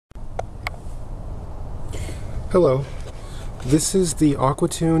Hello, this is the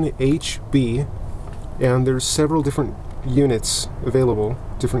AquaTune HB, and there's several different units available,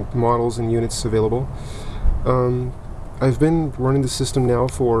 different models and units available. I've been running the system now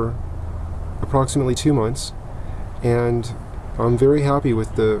for approximately 2 months, and I'm very happy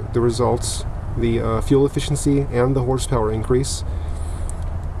with the results, the fuel efficiency and the horsepower increase.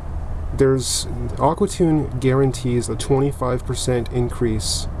 AquaTune guarantees a 25%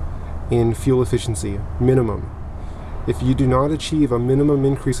 increase in fuel efficiency, minimum. If you do not achieve a minimum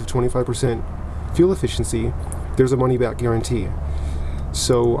increase of 25% fuel efficiency, there's a money-back guarantee.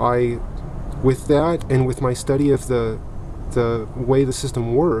 So with that and with my study of the way the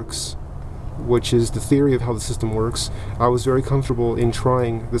system works, which is the theory of how the system works, I was very comfortable in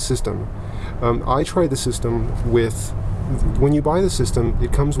trying the system. I tried the system with, when you buy the system,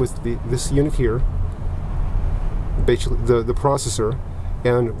 it comes with this unit here, basically the processor,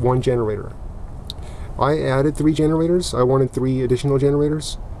 and 1 generator. I added 3 generators. I wanted 3 additional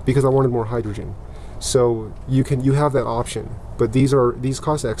generators because I wanted more hydrogen. So you have that option, but these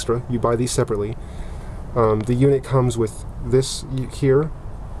cost extra. You buy these separately. The unit comes with this here.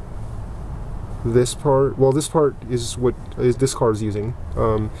 This part, well, this part is what this car is using.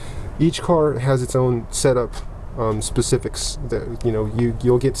 Each car has its own setup specifics that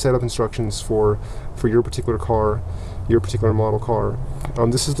you'll get setup instructions for your particular car, your particular model car.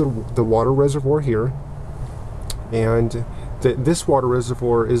 This is the water reservoir here, and this water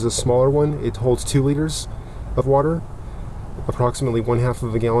reservoir is a smaller one. It holds 2 liters of water, approximately 1/2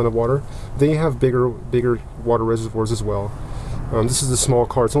 of a gallon of water. They have bigger water reservoirs as well. This is a small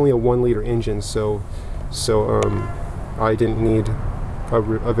car. It's only a 1 liter engine, so I didn't need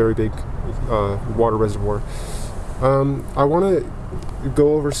a very big water reservoir. I want to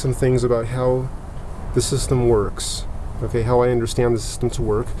go over some things about how the system works. Okay, how I understand the system to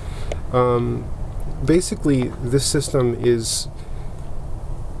work. Basically, this system is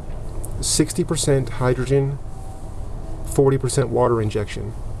 60% hydrogen, 40% water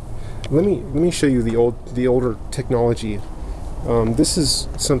injection. Let me show you the older technology. This is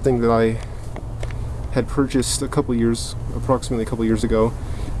something that I had purchased approximately a couple years ago,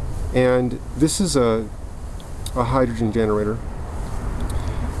 and this is a hydrogen generator.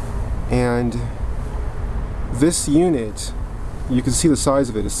 And this unit, you can see the size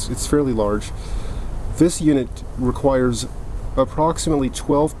of it. It's fairly large. This unit requires approximately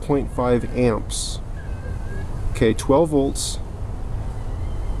 12.5 amps. Okay, 12 volts,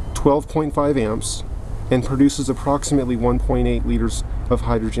 12.5 amps, and produces approximately 1.8 liters of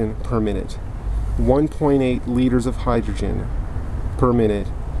hydrogen per minute. 1.8 liters of hydrogen per minute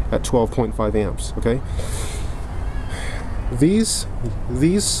at 12.5 amps. Okay. These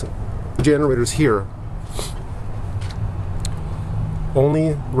generators here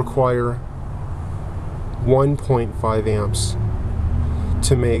only require 1.5 amps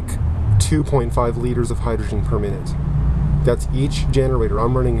to make 2.5 liters of hydrogen per minute. That's each generator.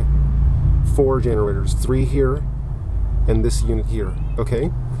 I'm running 4 generators, 3 here and this unit here.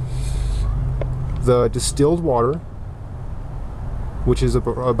 Okay. The distilled water, which is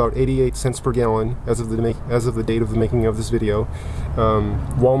about 88 cents per gallon as of the date of the making of this video.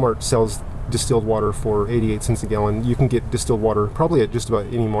 Walmart sells distilled water for 88 cents a gallon. You can get distilled water probably at just about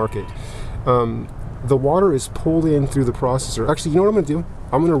any market. The water is pulled in through the processor. Actually, you know what I'm going to do?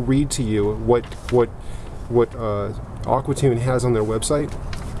 I'm going to read to you what AquaTune has on their website.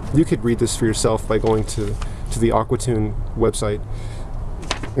 You could read this for yourself by going to the AquaTune website.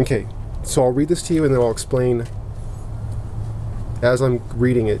 Okay, so I'll read this to you and then I'll explain. As I'm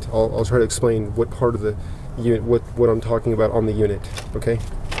reading it, I'll try to explain what part of the unit, what I'm talking about on the unit. Okay.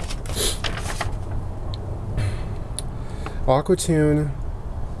 AquaTune.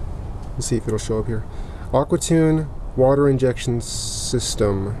 Let's see if it'll show up here. AquaTune Water Injection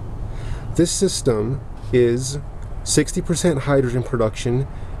System. This system is 60% hydrogen production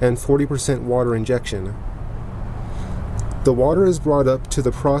and 40% water injection. The water is brought up to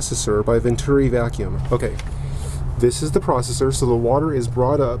the processor by Venturi vacuum. Okay, this is the processor, so the water is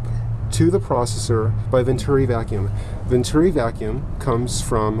brought up to the processor by Venturi vacuum. Venturi vacuum comes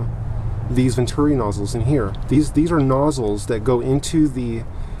from these Venturi nozzles in here. These are nozzles that go into the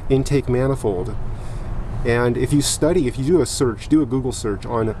intake manifold. And if you do a Google search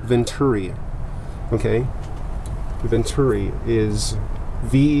on Venturi, okay, Venturi is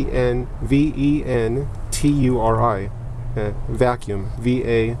V-E-N-T-U-R-I, vacuum,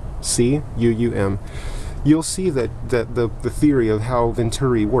 V-A-C-U-U-M. You'll see that the theory of how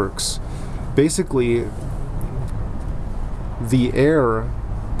Venturi works. Basically, the air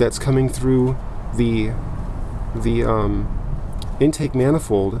that's coming through the intake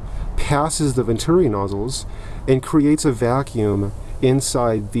manifold passes the Venturi nozzles and creates a vacuum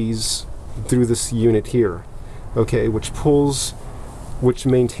inside these, through this unit here, okay, which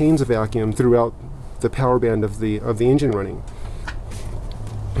maintains a vacuum throughout the power band of the engine running.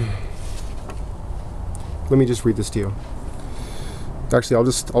 Let me just read this to you. Actually,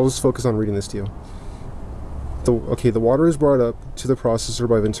 I'll just focus on reading this to you. The water is brought up to the processor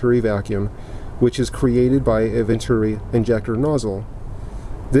by Venturi vacuum, which is created by a Venturi injector nozzle.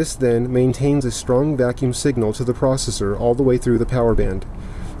 This then maintains a strong vacuum signal to the processor all the way through the power band.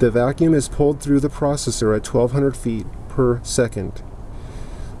 The vacuum is pulled through the processor at 1200 feet per second.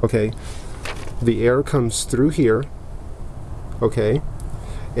 Okay, the air comes through here, okay,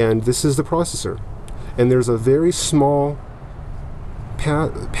 and this is the processor. And there's a very small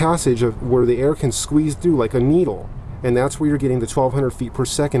passage where the air can squeeze through like a needle, and that's where you're getting the 1200 feet per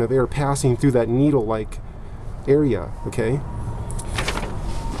second of air passing through that needle-like area, okay?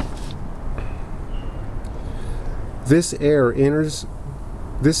 This air enters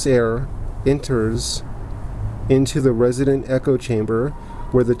into the resident echo chamber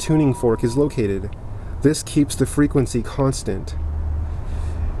where the tuning fork is located. This keeps the frequency constant.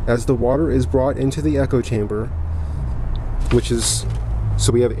 As the water is brought into the echo chamber, which is,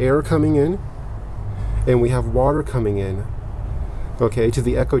 so we have air coming in and we have water coming in, okay, to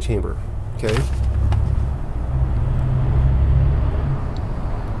the echo chamber, okay?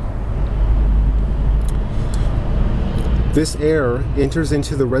 This air enters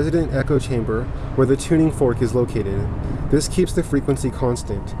into the resident echo chamber where the tuning fork is located. This keeps the frequency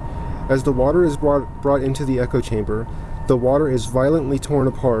constant. As the water is brought into the echo chamber, the water is violently torn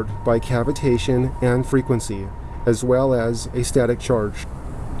apart by cavitation and frequency, as well as a static charge.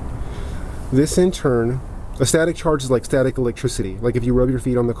 This in turn, a static charge is like static electricity. Like if you rub your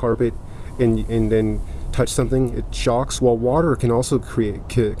feet on the carpet and then touch something, it shocks. While water can also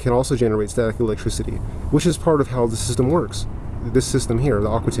generate static electricity, which is part of how the system works. This system here, the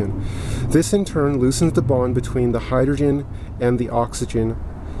AquaTune. This in turn loosens the bond between the hydrogen and the oxygen,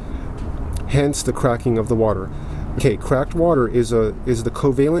 hence the cracking of the water. Okay, cracked water is the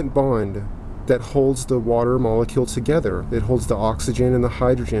covalent bond that holds the water molecule together. It holds the oxygen and the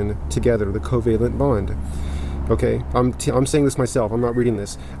hydrogen together, the covalent bond. Okay, I'm saying this myself, I'm not reading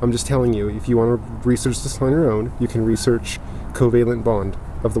this. I'm just telling you, if you want to research this on your own, you can research covalent bond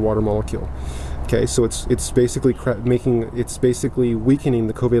of the water molecule. Okay, so it's basically weakening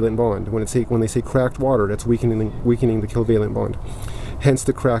the covalent bond. When they say cracked water, that's weakening the covalent bond. Hence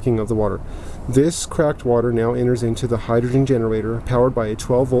the cracking of the water. This cracked water now enters into the hydrogen generator powered by a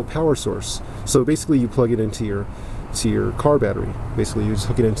 12-volt power source. So basically you plug it into your car battery. Basically you just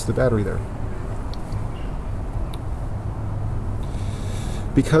hook it into the battery there.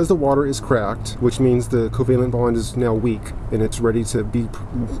 Because the water is cracked, which means the covalent bond is now weak and it's ready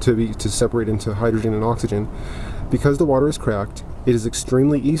to separate into hydrogen and oxygen. Because the water is cracked, it is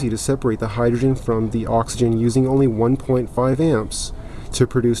extremely easy to separate the hydrogen from the oxygen using only 1.5 amps to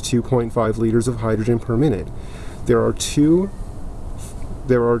produce 2.5 liters of hydrogen per minute. There are two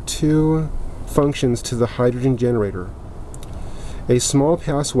functions to the hydrogen generator. A small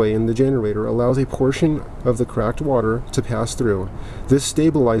passway in the generator allows a portion of the cracked water to pass through. This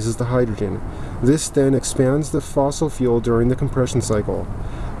stabilizes the hydrogen. This then expands the fossil fuel during the compression cycle.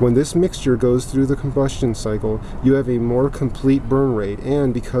 When this mixture goes through the combustion cycle, you have a more complete burn rate,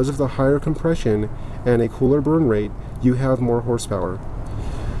 and because of the higher compression and a cooler burn rate, you have more horsepower.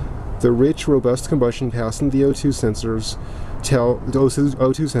 The rich, robust combustion passing the O2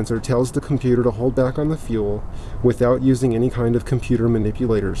 sensor tells the computer to hold back on the fuel without using any kind of computer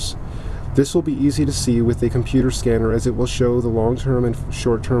manipulators. This will be easy to see with a computer scanner, as it will show the long-term and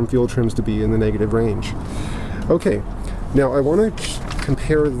short-term fuel trims to be in the negative range. Okay, now I want to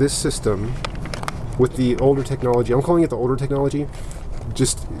compare this system with the older technology. I'm calling it the older technology.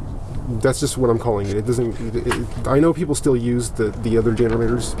 That's just what I'm calling it. It doesn't. I know people still use the other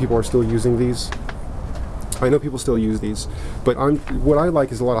generators. People are still using these. I know people still use these, but what I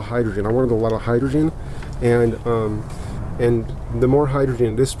like is a lot of hydrogen. I wanted a lot of hydrogen, and the more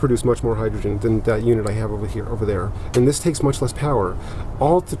hydrogen, this produced much more hydrogen than that unit I have over there, and this takes much less power.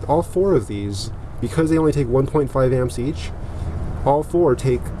 All four of these, because they only take 1.5 amps each, all four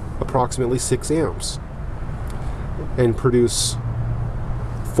take approximately 6 amps and produce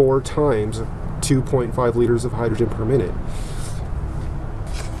 4 times 2.5 liters of hydrogen per minute.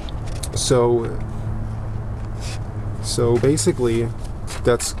 So basically,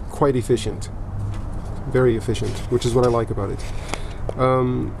 that's quite efficient, very efficient, which is what I like about it.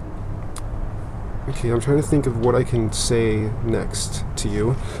 Okay, I'm trying to think of what I can say next to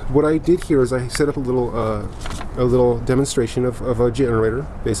you. What I did here is I set up a little a little demonstration of a generator,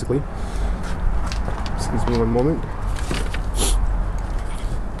 basically. Excuse me one moment.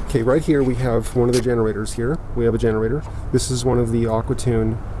 Okay, right here we have one of the generators here. We have a generator. This is one of the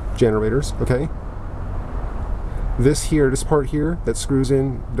AquaTune generators, okay? This here, this part here that screws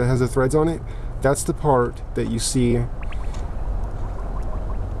in, that has the threads on it, that's the part that you see.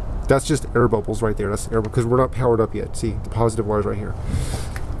 That's just air bubbles right there. That's air, because we're not powered up yet. See, the positive wire's right here.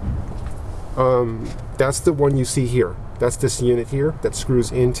 That's the one you see here. That's this unit here that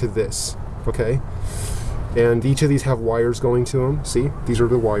screws into this, okay? And each of these have wires going to them. See, these are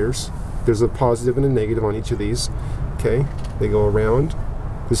the wires. There's a positive and a negative on each of these, okay? They go around.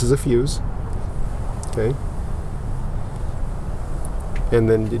 This is a fuse, okay? And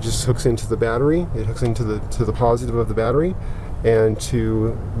then it just hooks into the battery. It hooks into the positive of the battery and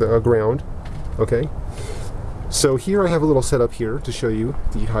to the ground, okay? So here I have a little setup here to show you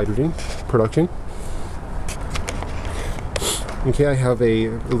the hydrogen production. Okay, I have a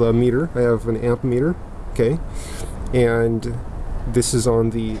meter. I have an amp meter, okay? And this is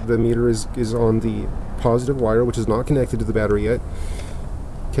on the meter is on the positive wire, which is not connected to the battery yet.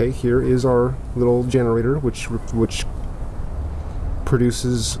 Okay, here is our little generator, which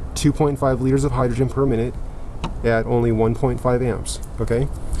produces 2.5 liters of hydrogen per minute at only 1.5 amps, okay?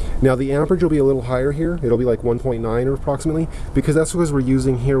 Now the amperage will be a little higher here. It'll be like 1.9 or approximately, because that's because we're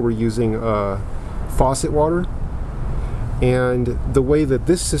using faucet water. And the way that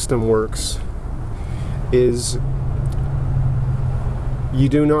this system works is you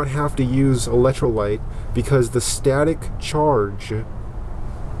do not have to use electrolyte, because the static charge,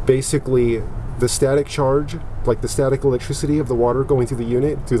 basically the static charge, like the static electricity of the water going through the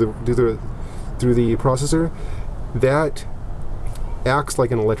unit, through the processor, that acts like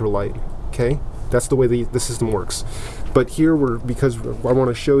an electrolyte, okay? That's the way the system works. But here because I want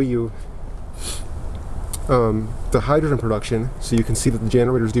to show you the hydrogen production, so you can see that the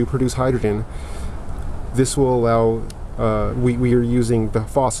generators do produce hydrogen. This will allow, we are using the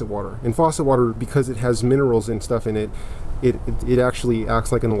faucet water. And faucet water, because it has minerals and stuff in it, it actually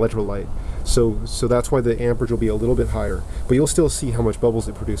acts like an electrolyte. So that's why the amperage will be a little bit higher. But you'll still see how much bubbles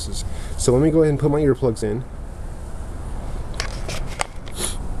it produces. So let me go ahead and put my earplugs in.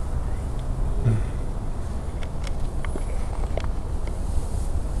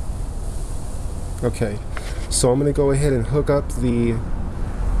 Okay, so I'm going to go ahead and hook up the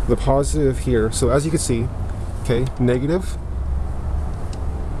positive here. So as you can see, okay, negative.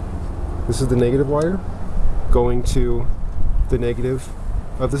 This is the negative wire going to the negative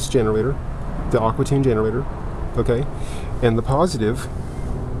of this generator, the AquaTune generator, okay? And the positive,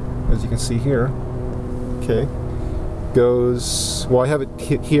 as you can see here, okay, goes, well, I have it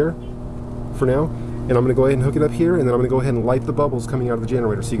here for now, and I'm going to go ahead and hook it up here, and then I'm going to go ahead and light the bubbles coming out of the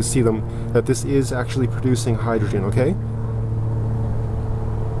generator so you can see them, that this is actually producing hydrogen, okay?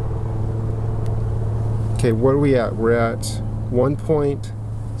 Okay, what are we at? We're at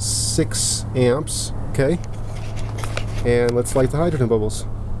 1.6 amps, okay? And let's light the hydrogen bubbles.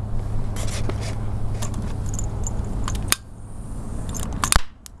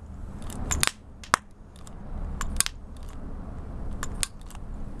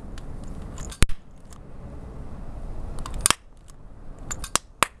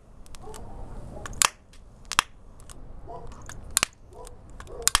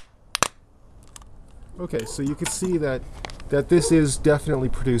 Okay, so you can see that this is definitely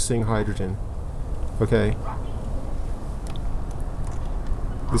producing hydrogen. Okay.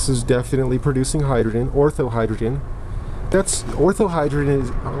 This is definitely producing hydrogen, orthohydrogen.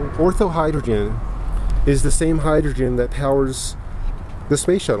 Orthohydrogen is the same hydrogen that powers the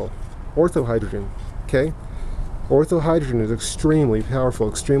space shuttle. Orthohydrogen, okay? Orthohydrogen is extremely powerful,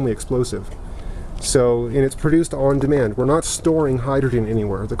 extremely explosive. So, and it's produced on demand. We're not storing hydrogen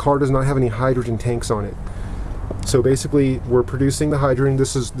anywhere. The car does not have any hydrogen tanks on it. So basically, we're producing the hydrogen.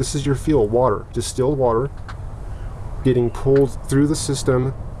 This is your fuel, water, distilled water, getting pulled through the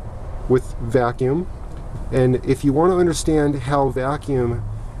system with vacuum. And if you want to understand how vacuum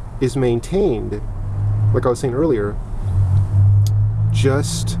is maintained, like I was saying earlier,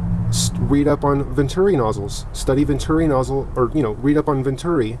 just read up on Venturi nozzles. Study Venturi nozzle, or read up on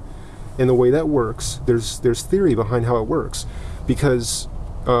Venturi and the way that works. There's theory behind how it works, because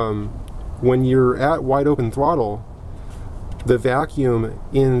when you're at wide open throttle, the vacuum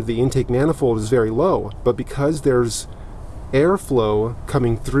in the intake manifold is very low, but because there's airflow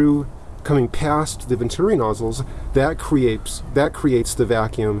coming past the Venturi nozzles, that creates the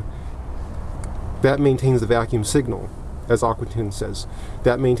vacuum. That maintains the vacuum signal, as AquaTune says.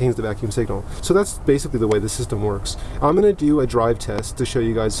 That maintains the vacuum signal. So that's basically the way the system works. I'm going to do a drive test to show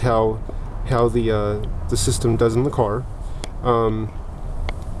you guys how the system does in the car.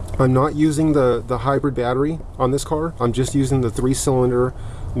 I'm not using the hybrid battery on this car. I'm just using the 3-cylinder,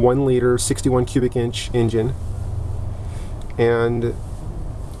 1 liter, 61 cubic inch engine. And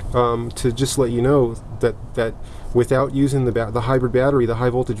to just let you know that without using the hybrid battery, the high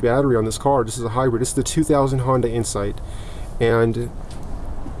voltage battery on this car, this is a hybrid. This is the 2000 Honda Insight. And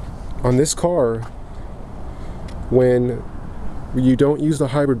on this car, when you don't use the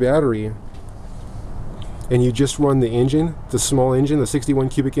hybrid battery and you just run the engine, the small engine, the 61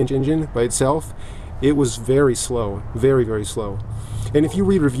 cubic inch engine by itself, it was very slow, very, very slow. And if you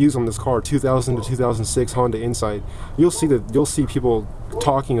read reviews on this car, 2000 to 2006 Honda Insight, you'll see people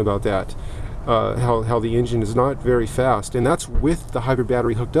talking about that, how the engine is not very fast, and that's with the hybrid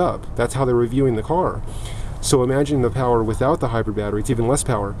battery hooked up. That's how they're reviewing the car. So imagine the power without the hybrid battery. It's even less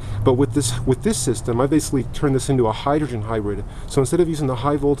power. But with this system, I basically turned this into a hydrogen hybrid. So instead of using the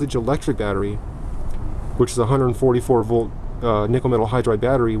high voltage electric battery, which is a 144 volt nickel metal hydride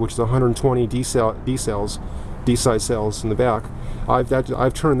battery, which is 120 D-size cells in the back,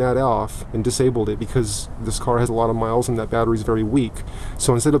 I've turned that off and disabled it because this car has a lot of miles and that battery is very weak.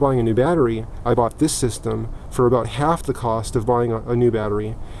 So instead of buying a new battery, I bought this system for about half the cost of buying a new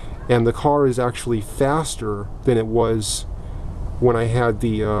battery, and the car is actually faster than it was when I had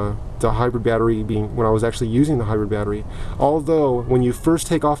the hybrid battery, when I was actually using the hybrid battery. Although when you first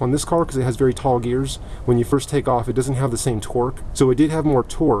take off on this car, because it has very tall gears, when you first take off it doesn't have the same torque. So it did have more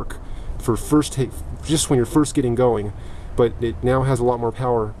torque for just when you're first getting going, but it now has a lot more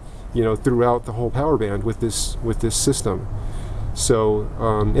power, you know, throughout the whole power band with this system. So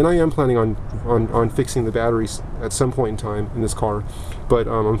and I am planning on fixing the batteries at some point in time in this car, but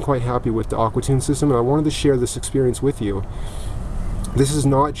I'm quite happy with the AquaTune system, and I wanted to share this experience with you. This is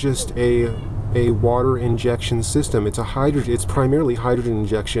not just a water injection system. It's primarily hydrogen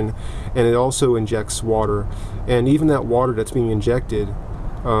injection, and it also injects water. And even that water that's being injected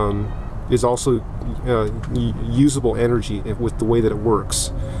is also usable energy with the way that it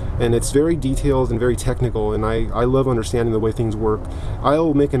works. And it's very detailed and very technical, and I love understanding the way things work.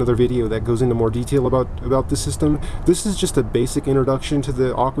 I'll make another video that goes into more detail about this system. This is just a basic introduction to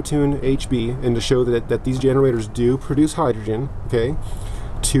the AquaTune HB, and to show that these generators do produce hydrogen, okay?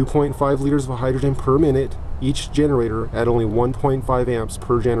 2.5 liters of hydrogen per minute, each generator at only 1.5 amps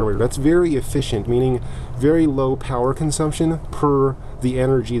per generator. That's very efficient, meaning very low power consumption per the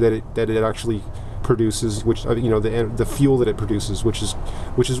energy that it actually produces, which you know, the fuel that it produces, which is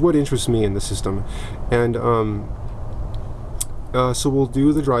what interests me in the system. And so we'll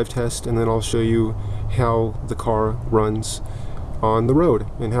do the drive test, and then I'll show you how the car runs on the road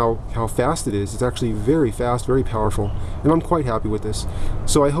and how fast it is. It's actually very fast, very powerful, and I'm quite happy with this.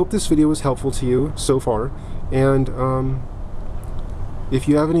 So I hope this video was helpful to you so far, and if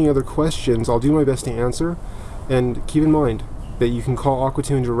you have any other questions, I'll do my best to answer. And keep in mind that you can call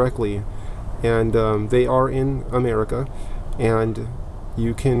AquaTune directly, and they are in America, and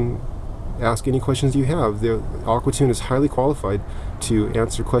you can ask any questions you have. AquaTune is highly qualified to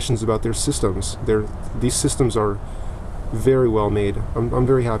answer questions about their systems. These systems are very well made. I'm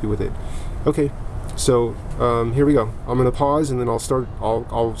very happy with it. Okay, so here we go. I'm gonna pause, and then I'll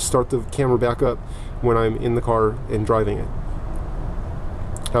start the camera back up when I'm in the car and driving it.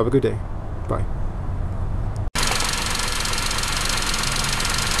 Have a good day. Bye.